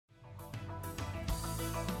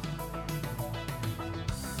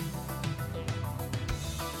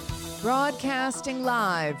Broadcasting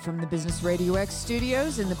live from the Business Radio X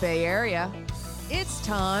studios in the Bay Area, it's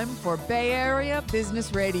time for Bay Area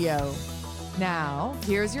Business Radio. Now,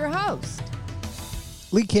 here's your host.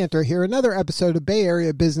 Lee Cantor here, another episode of Bay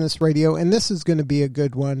Area Business Radio, and this is going to be a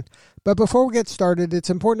good one. But before we get started, it's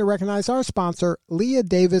important to recognize our sponsor, Leah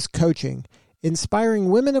Davis Coaching, inspiring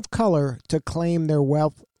women of color to claim their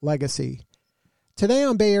wealth legacy. Today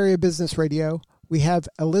on Bay Area Business Radio, we have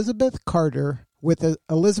Elizabeth Carter with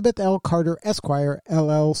Elizabeth L. Carter Esquire,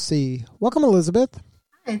 LLC. Welcome, Elizabeth.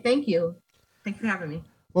 Hi, thank you. Thank you for having me.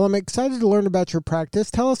 Well, I'm excited to learn about your practice.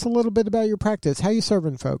 Tell us a little bit about your practice. How you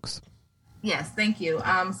serving folks? Yes, thank you.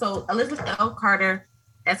 So Elizabeth L. Carter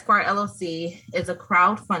Esquire, LLC is a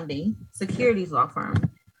crowdfunding securities law firm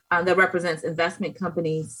that represents investment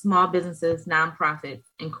companies, small businesses, nonprofits,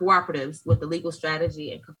 and cooperatives with the legal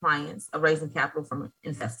strategy and compliance of raising capital from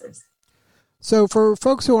investors. So for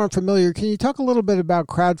folks who aren't familiar, can you talk a little bit about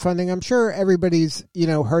crowdfunding? I'm sure everybody's,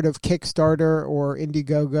 heard of Kickstarter or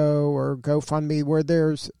Indiegogo or GoFundMe, where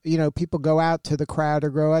there's, people go out to the crowd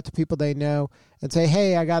or go out to people they know and say,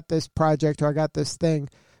 hey, I got this project or I got this thing.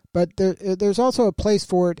 But there's also a place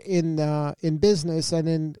for it in business and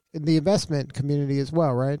in the investment community as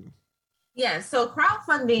well, right? Yeah, so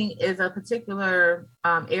crowdfunding is a particular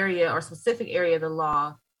area or specific area of the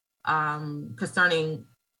law concerning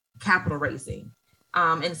capital raising.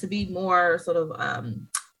 And to be more sort of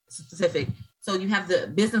specific, so you have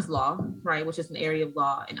the business law, right, which is an area of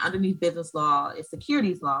law, and underneath business law is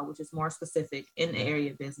securities law, which is more specific in the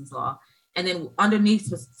area of business law. And then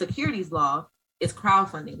underneath securities law is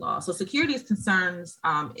crowdfunding law. So securities concerns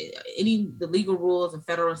the legal rules and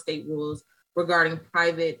federal and state rules regarding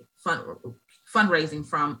private fundraising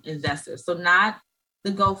from investors. So not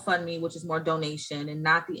the GoFundMe, which is more donation, and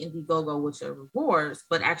not the Indiegogo, which are rewards,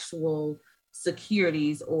 but actual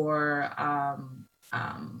securities or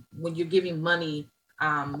when you're giving money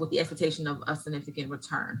with the expectation of a significant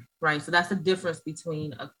return, right? So that's the difference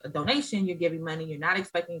between a donation, you're giving money, you're not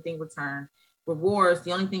expecting anything in return. Rewards,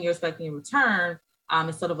 the only thing you're expecting in return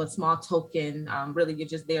is sort of a small token. Really, you're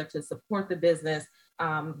just there to support the business.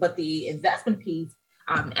 But the investment piece,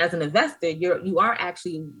 as an investor, you are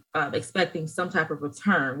actually expecting some type of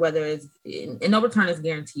return, whether it's and no return is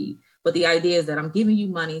guaranteed. But the idea is that I'm giving you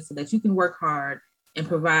money so that you can work hard and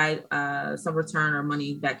provide some return or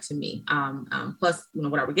money back to me, plus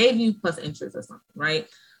whatever I gave you, plus interest or something, right?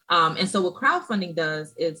 And so what crowdfunding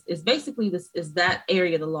does is basically this is that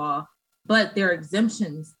area of the law, but there are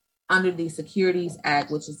exemptions under the Securities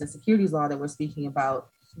Act, which is the securities law that we're speaking about,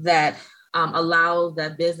 that allows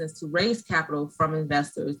that business to raise capital from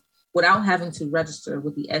investors without having to register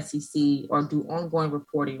with the SEC or do ongoing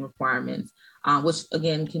reporting requirements, which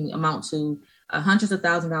again can amount to hundreds of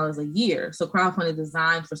thousands of dollars a year. So crowdfunding is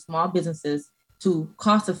designed for small businesses to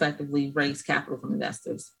cost effectively raise capital from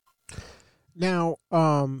investors. Now,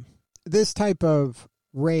 this type of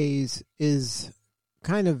raise is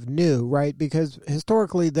kind of new, right? Because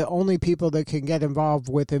historically, the only people that can get involved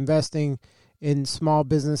with investing in small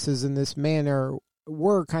businesses in this manner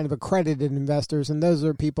were kind of accredited investors, and those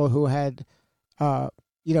are people who had, a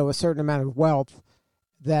certain amount of wealth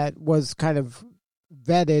that was kind of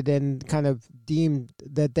vetted and kind of deemed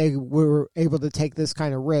that they were able to take this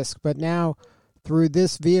kind of risk. But now, through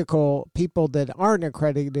this vehicle, people that aren't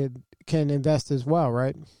accredited can invest as well,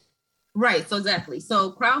 right? Right. So exactly.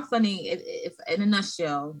 So crowdfunding, if in a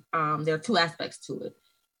nutshell, there are two aspects to it.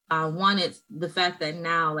 One is the fact that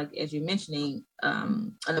now, like as you're mentioning,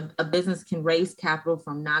 a business can raise capital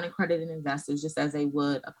from non-accredited investors just as they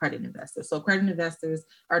would accredited investors. So accredited investors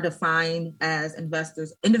are defined as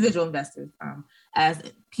investors, individual investors, as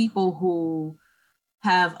people who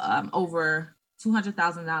have over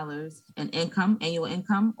 $200,000 in income, annual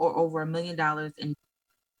income, or over $1 million in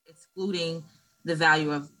excluding the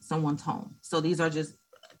value of someone's home. So these are just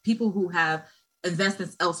people who have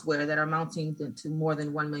investments elsewhere that are amounting to more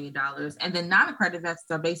than $1 million. And then non-accredited investors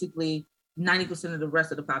are basically 90% of the rest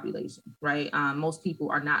of the population, right? Most people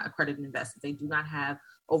are not accredited investors. They do not have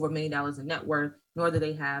over $1 million in net worth, nor do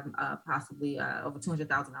they have possibly over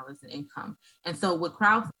 $200,000 in income. And so with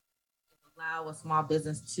crowdfunding, allow a small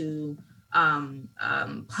business to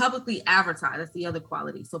publicly advertise. That's the other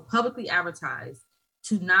quality. So publicly advertise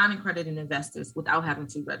to non-accredited investors without having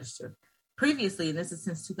to register. Previously, and this is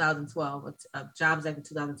since 2012, a Jobs Act of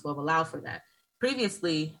 2012 allowed for that.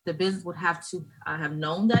 Previously, the business would have to have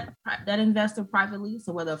known that investor privately,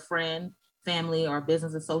 so whether a friend, family, or a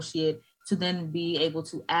business associate, to then be able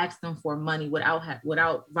to ask them for money without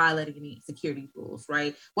violating any security rules,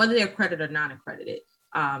 right? Whether they're accredited or non-accredited.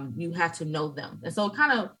 you had to know them. And so it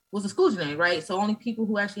kind of was exclusionary, right? So only people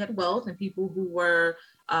who actually had wealth and people who were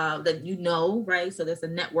that right? So there's a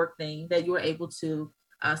network thing that you were able to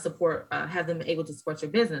support, have them able to support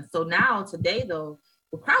your business. So now today, though,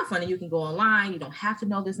 with crowdfunding, you can go online. You don't have to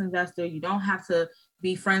know this investor. You don't have to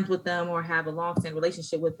be friends with them or have a long-standing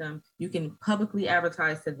relationship with them. You can publicly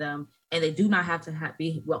advertise to them, and they do not have to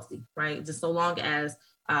be wealthy, right? Just so long as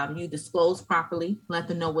you disclose properly, let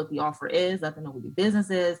them know what the offer is, let them know what your business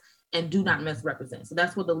is, and do not misrepresent. So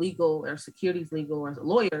that's where the legal or securities legal or the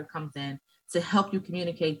lawyer comes in to help you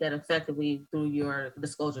communicate that effectively through your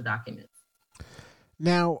disclosure documents.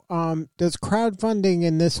 Now, does crowdfunding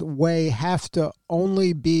in this way have to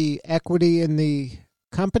only be equity in the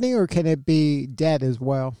company, or can it be debt as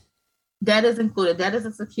well? Debt is included. Debt is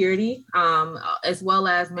a security, as well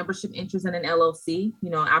as membership interest in an LLC,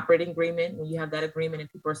 an operating agreement. When you have that agreement and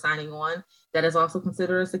people are signing on, that is also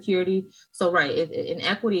considered a security. So, right, in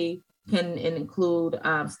equity can include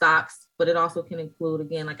stocks, but it also can include,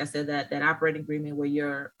 again, like I said, that operating agreement where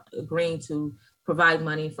you're agreeing to provide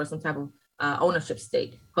money for some type of ownership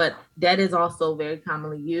stake. But debt is also very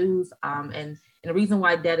commonly used. And the reason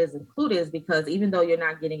why debt is included is because even though you're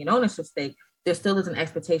not getting an ownership stake, there still is an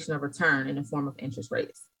expectation of return in the form of interest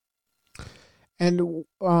rates. And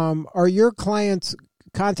are your clients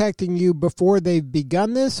contacting you before they've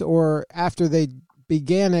begun this or after they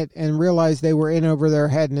began it and realized they were in over their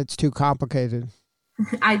head and it's too complicated?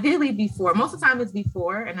 Ideally before. Most of the time it's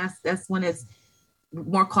before, and that's when it's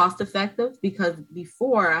more cost effective, because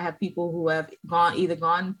before I have people who have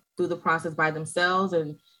gone through the process by themselves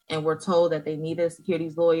and were told that they needed a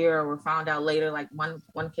securities lawyer, or were found out later, like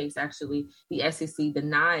one case, actually, the SEC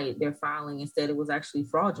denied their filing and said it was actually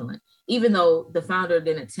fraudulent, even though the founder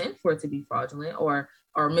didn't intend for it to be fraudulent or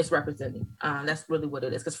misrepresenting. That's really what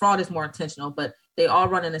it is, because fraud is more intentional, but they all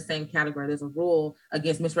run in the same category. There's a rule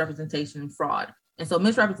against misrepresentation and fraud. And so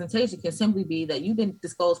misrepresentation can simply be that you didn't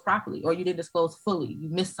disclose properly, or you didn't disclose fully. You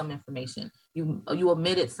missed some information. You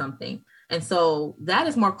omitted something. And so that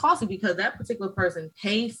is more costly because that particular person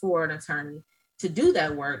paid for an attorney to do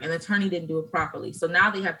that work, and the attorney didn't do it properly. So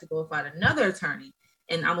now they have to go find another attorney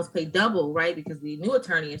and almost pay double, right? Because the new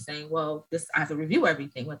attorney is saying, well, I have to review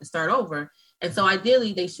everything. We have to start over. And so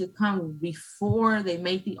ideally they should come before they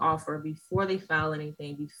make the offer, before they file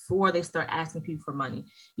anything, before they start asking people for money.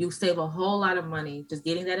 You save a whole lot of money just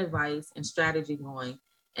getting that advice and strategy going,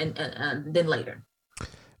 and then later.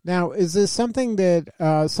 Now, is this something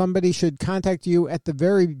that somebody should contact you at the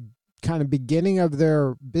very kind of beginning of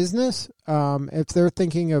their business? If they're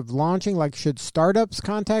thinking of launching, like, should startups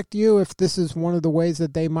contact you if this is one of the ways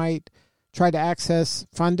that they might try to access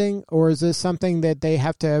funding? Or is this something that they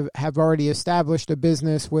have to have already established a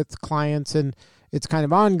business with clients and it's kind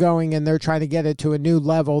of ongoing and they're trying to get it to a new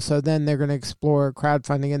level, so then they're going to explore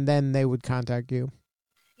crowdfunding and then they would contact you?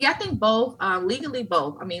 Yeah, I think both. Legally,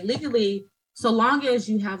 both. I mean, legally, so long as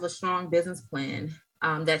you have a strong business plan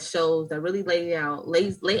that shows, that really lay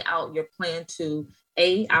out your plan to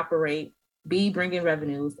A, operate, B, bring in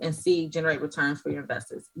revenues, and C, generate returns for your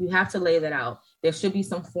investors. You have to lay that out. There should be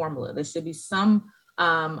some formula. There should be some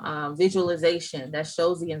visualization that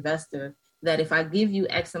shows the investor that if I give you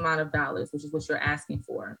X amount of dollars, which is what you're asking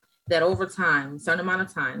for, that over time, certain amount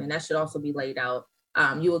of time, and that should also be laid out,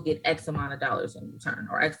 you will get X amount of dollars in return,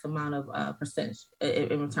 or X amount of percentage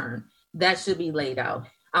in return. That should be laid out.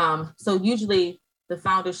 So usually the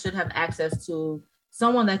founder should have access to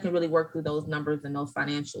someone that can really work through those numbers and those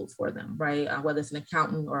financials for them, right? Whether it's an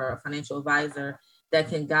accountant or a financial advisor that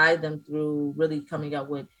can guide them through really coming up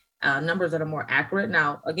with numbers that are more accurate.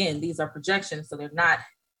 Now, again, these are projections, so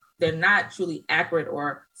they're not truly accurate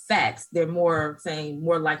or facts. They're more saying,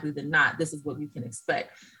 more likely than not, this is what you can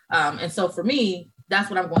expect. And so for me, that's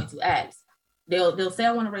what I'm going to ask. They'll say,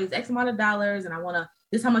 I want to raise X amount of dollars and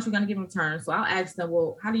this is how much you're going to give in return. So I'll ask them,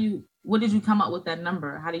 well, what did you come up with that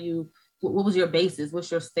number? What was your basis?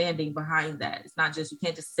 What's your standing behind that? It's not just, you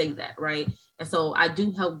can't just say that, right? And so I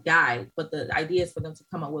do help guide, but the idea is for them to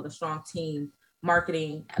come up with a strong team,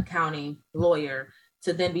 marketing, accounting, lawyer,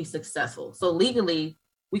 to then be successful. So legally,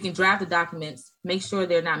 we can draft the documents, make sure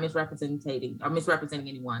they're not misrepresenting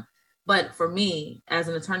anyone. But for me, as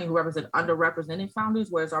an attorney who represents underrepresented founders,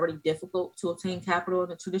 where it's already difficult to obtain capital in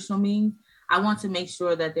the traditional means, I want to make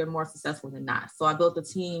sure that they're more successful than not. So I built a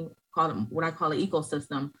team called what I call an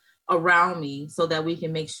ecosystem around me so that we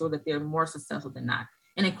can make sure that they're more successful than not.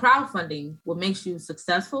 And in crowdfunding, what makes you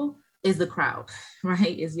successful is the crowd,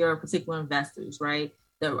 right? Is your particular investors, right?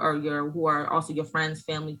 Who are also your friends,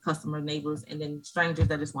 family, customers, neighbors, and then strangers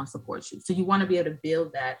that just want to support you. So you want to be able to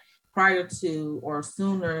build that prior to or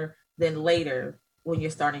sooner than later when you're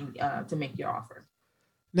starting to make your offer.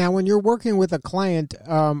 Now, when you're working with a client,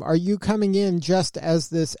 are you coming in just as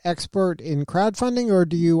this expert in crowdfunding, or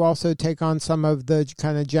do you also take on some of the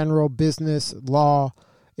kind of general business law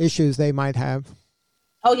issues they might have?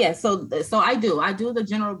 Oh yeah, so I do the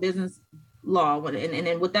general business law, and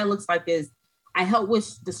then what that looks like is I help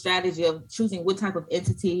with the strategy of choosing what type of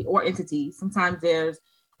entity or entities. Sometimes there's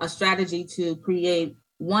a strategy to create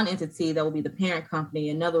one entity that will be the parent company,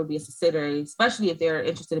 another will be a subsidiary, especially if they're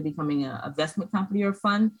interested in becoming an investment company or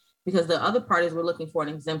fund, because the other part is we're looking for an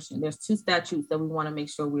exemption. There's two statutes that we want to make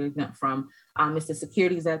sure we're exempt from. It's the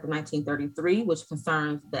Securities Act of 1933, which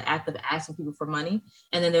concerns the act of asking people for money.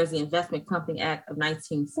 And then there's the Investment Company Act of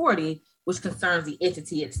 1940, which concerns the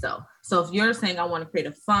entity itself. So if you're saying I want to create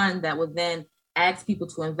a fund that would then ask people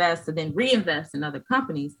to invest and then reinvest in other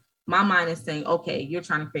companies, my mind is saying, okay, you're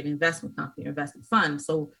trying to create an investment company or investment fund.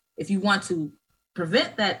 So if you want to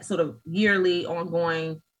prevent that sort of yearly,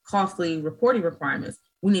 ongoing, costly reporting requirements,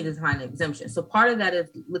 we need to find an exemption. So part of that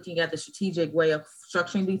is looking at the strategic way of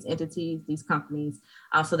structuring these entities, these companies,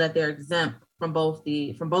 so that they're exempt from both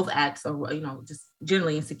acts, or just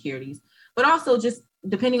generally in securities, but also just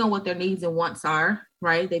depending on what their needs and wants are.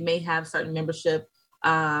 Right, they may have certain membership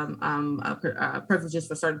privileges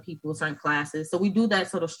for certain people, certain classes. So we do that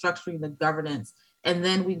sort of structuring the governance, and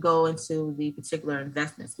then we go into the particular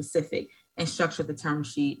investment specific and structure the term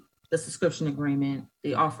sheet, the subscription agreement,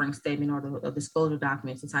 the offering statement, or the disclosure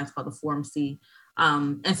document, sometimes called the Form C.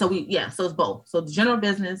 And so so it's both. So the general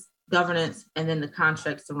business, governance, and then the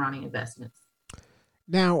contracts surrounding investments.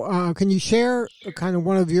 Now, can you share kind of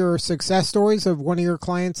one of your success stories of one of your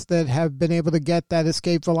clients that have been able to get that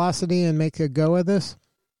escape velocity and make a go of this?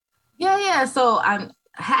 Yeah. So I'm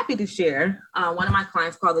happy to share. One of my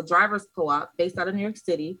clients, called the Drivers Co-op, based out of New York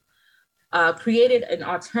City, created an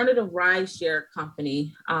alternative rideshare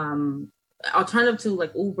company, alternative to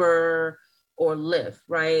like Uber or Lyft,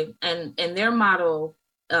 right? And their model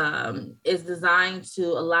is designed to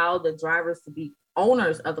allow the drivers to be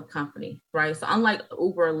owners of the company, right? So unlike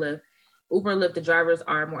Uber or Lyft, the drivers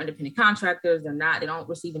are more independent contractors. They don't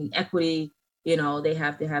receive any equity. They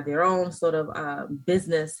have to have their own sort of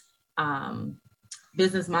business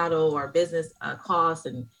model or business costs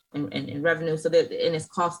and revenue. So that, and it's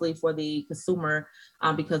costly for the consumer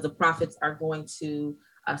because the profits are going to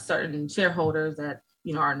certain shareholders that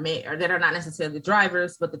that are not necessarily the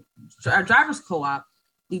drivers, but our drivers co-op.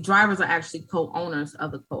 The drivers are actually co-owners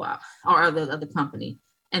of the co-op or of the company.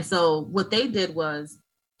 And so what they did was,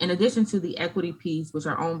 in addition to the equity piece, which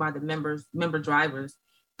are owned by the member drivers,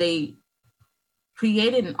 they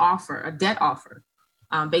created a debt offer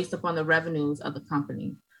based upon the revenues of the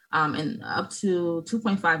company, and up to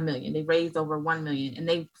 $2.5 million. They raised over $1 million, and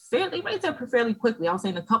they raised it fairly quickly. I would say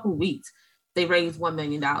in a couple of weeks, they raised $1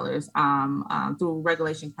 million through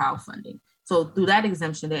regulation crowdfunding. So through that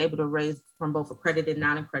exemption, they're able to raise from both accredited and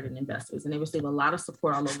non-accredited investors, and they receive a lot of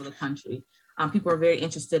support all over the country. People are very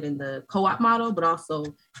interested in the co-op model, but also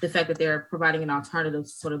the fact that they're providing an alternative to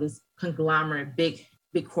sort of this conglomerate, big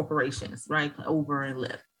corporations, right? Uber and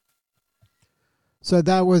Lyft. So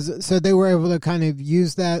they were able to kind of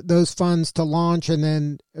use those funds to launch, and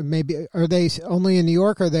then maybe, are they only in New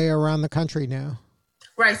York, or are they around the country now?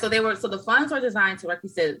 Right. So the funds are designed to, like you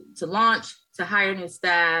said, to launch, to hire new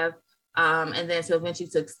staff, and then to eventually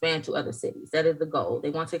to expand to other cities. That is the goal. They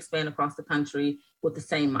want to expand across the country with the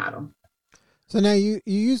same model. So now you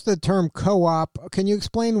use the term co-op. Can you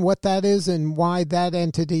explain what that is and why that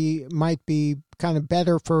entity might be kind of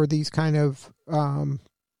better for these kind of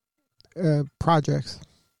projects?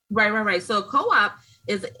 Right. So co-op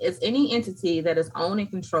is any entity that is owned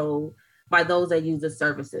and controlled by those that use the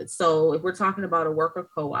services. So if we're talking about a worker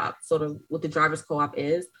co-op, sort of what the Drivers Co-op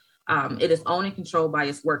is, it is owned and controlled by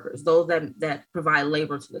its workers, those that provide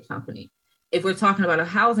labor to the company. If we're talking about a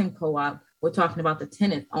housing co-op, we're talking about the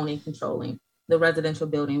tenants owning and controlling the residential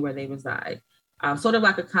building where they reside. Sort of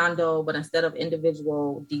like a condo, but instead of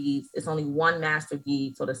individual deeds, it's only one master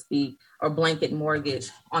deed, so to speak, or blanket mortgage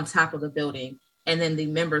on top of the building. And then the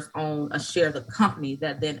members own a share of the company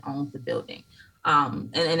that then owns the building.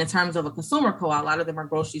 And in terms of a consumer co-op, a lot of them are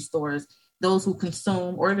grocery stores. Those who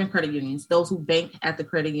consume, or even credit unions, those who bank at the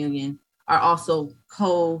credit union are also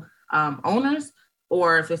co-owners,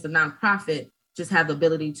 or if it's a nonprofit, just have the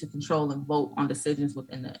ability to control and vote on decisions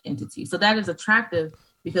within the entity. So that is attractive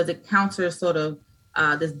because it counters sort of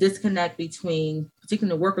this disconnect between,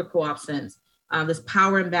 particularly in the worker co-op sense, this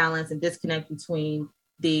power imbalance and disconnect between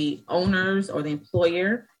the owners or the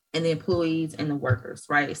employer and the employees and the workers,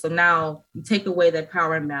 right? So now you take away that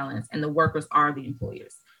power imbalance, and the workers are the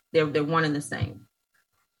employers. They're one and the same.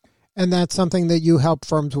 And that's something that you help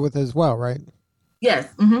firms with as well, right?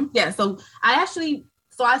 Yes. Mm-hmm. Yeah. So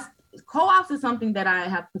co-ops is something that I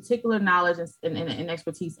have particular knowledge and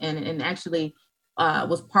expertise in, and actually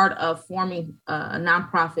was part of forming a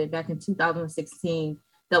nonprofit back in 2016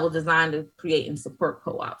 that was designed to create and support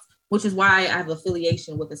co-ops, which is why I have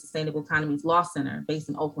affiliation with the Sustainable Economies Law Center based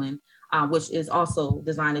in Oakland, which is also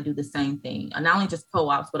designed to do the same thing. Not only just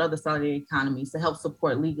co-ops, but other solidarity economies to help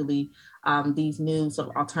support legally these new sort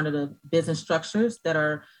of alternative business structures that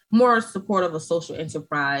are more supportive of social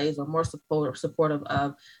enterprise or more supportive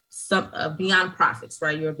of some beyond profits,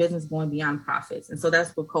 right? Your business going beyond profits. And so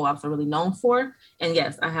that's what co-ops are really known for. And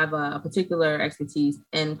yes, I have a particular expertise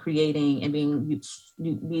in creating and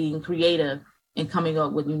being creative and coming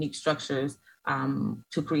up with unique structures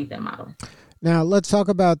to create that model. Now, let's talk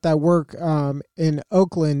about that work in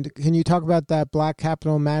Oakland. Can you talk about that Black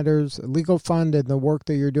Capital Matters legal fund and the work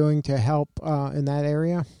that you're doing to help in that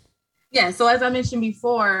area? Yeah, so as I mentioned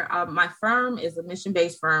before, my firm is a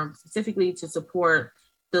mission-based firm specifically to support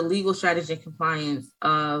the legal strategy and compliance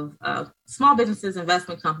of small businesses,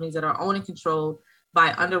 investment companies that are owned and controlled by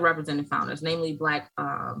underrepresented founders, namely Black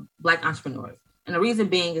entrepreneurs. And the reason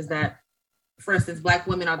being is that, for instance, Black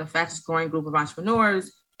women are the fastest growing group of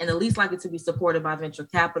entrepreneurs and the least likely to be supported by venture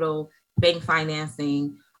capital, bank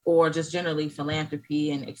financing, or just generally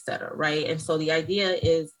philanthropy and et cetera, right? And so the idea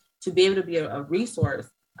is to be able to be a resource,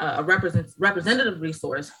 a representative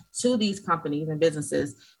resource to these companies and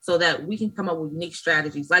businesses so that we can come up with unique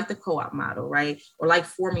strategies like the co-op model, right? Or like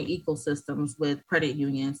forming ecosystems with credit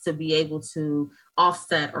unions to be able to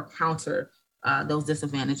offset or counter those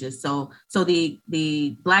disadvantages. So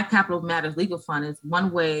the Black Capital Matters Legal Fund is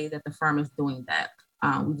one way that the firm is doing that.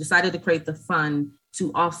 We decided to create the fund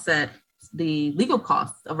to offset the legal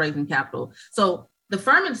costs of raising capital. So the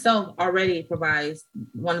firm itself already provides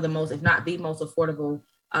one of the most, if not the most affordable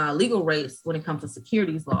legal rates when it comes to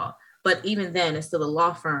securities law. But even then, it's still a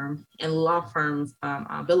law firm, and law firms'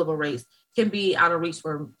 billable rates can be out of reach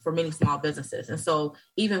for many small businesses. And so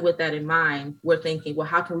even with that in mind, we're thinking, well,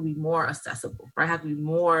 how can we be more accessible, right? How can we be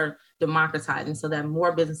more democratizing so that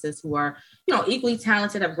more businesses who are, equally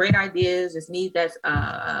talented, have great ideas, just need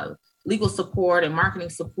that legal support and marketing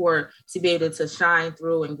support to be able to shine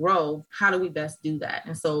through and grow. How do we best do that?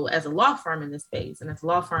 And so as a law firm in this space, and as a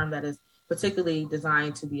law firm that is particularly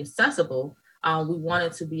designed to be accessible, we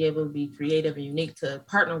wanted to be able to be creative and unique to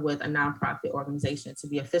partner with a nonprofit organization to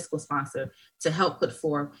be a fiscal sponsor to help put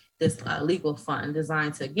forth this legal fund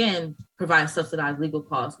designed to, again, provide subsidized legal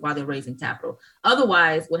costs while they're raising capital.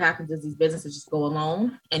 Otherwise, what happens is these businesses just go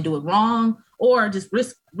alone and do it wrong, or just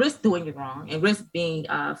risk doing it wrong and risk being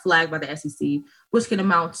flagged by the SEC, which can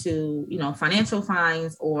amount to, financial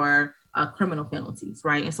fines or criminal penalties,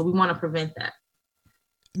 right? And so we want to prevent that.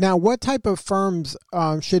 Now, what type of firms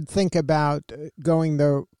should think about going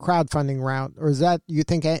the crowdfunding route? Or is that, you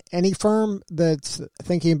think any firm that's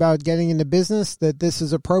thinking about getting into business, that this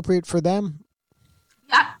is appropriate for them?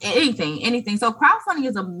 Yeah, anything. So crowdfunding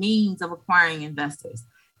is a means of acquiring investors.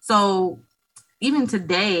 So even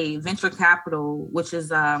today, venture capital, which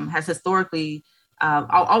is has historically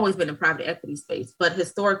always been in private equity space, but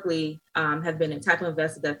historically have been a type of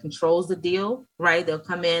investor that controls the deal, right? They'll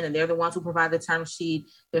come in and they're the ones who provide the term sheet.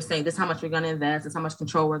 They're saying, this is how much we're going to invest, this is how much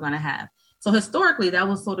control we're going to have. So historically, that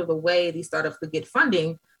was sort of the way these startups could get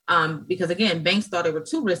funding because, again, banks thought it were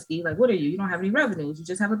too risky. Like, what are you? You don't have any revenues. You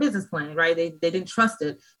just have a business plan, right? They didn't trust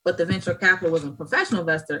it. But the venture capital was a professional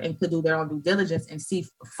investor and could do their own due diligence and see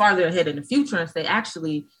farther ahead in the future and say,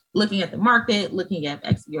 actually, looking at the market, looking at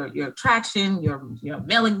your traction, your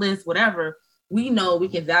mailing list, whatever, we know we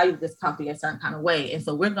can value this company a certain kind of way. And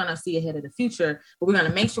so we're going to see ahead of the future, but we're going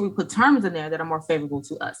to make sure we put terms in there that are more favorable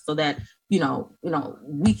to us so that,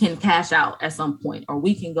 we can cash out at some point, or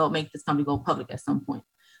we can go make this company go public at some point.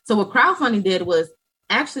 So what crowdfunding did was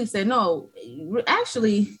actually say, no,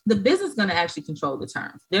 actually, the business is going to actually control the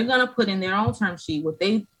terms. They're going to put in their own term sheet,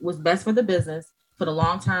 was best for the business, for the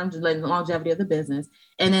long-term longevity of the business.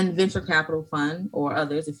 And then venture capital fund or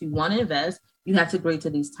others, if you want to invest, you have to agree to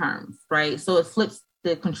these terms, right? So it flips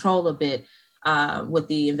the control a bit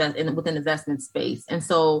within investment space. And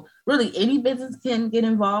so really any business can get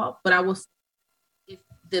involved, but if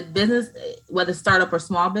the business, whether startup or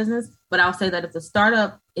small business, but I'll say that if the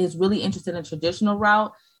startup is really interested in a traditional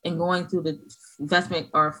route and going through the investment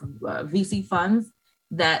or VC funds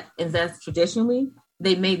that invest traditionally,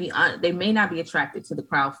 they may not be attracted to the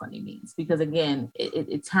crowdfunding means because, again,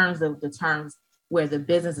 it turns the terms where the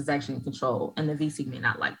business is actually in control and the VC may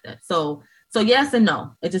not like that. So yes and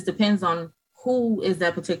no. It just depends on who is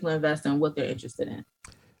that particular investor and what they're interested in.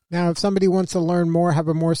 Now, if somebody wants to learn more, have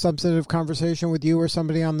a more substantive conversation with you or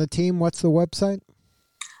somebody on the team, what's the website?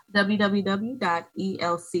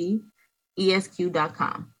 www.elceco.com.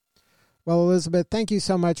 esq.com. Well, Elizabeth, thank you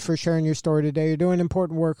so much for sharing your story today. You're doing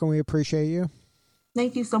important work, and we appreciate you.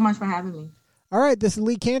 Thank you so much for having me. All right, this is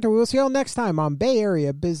Lee Cantor. We'll see you all next time on Bay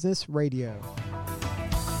Area Business Radio.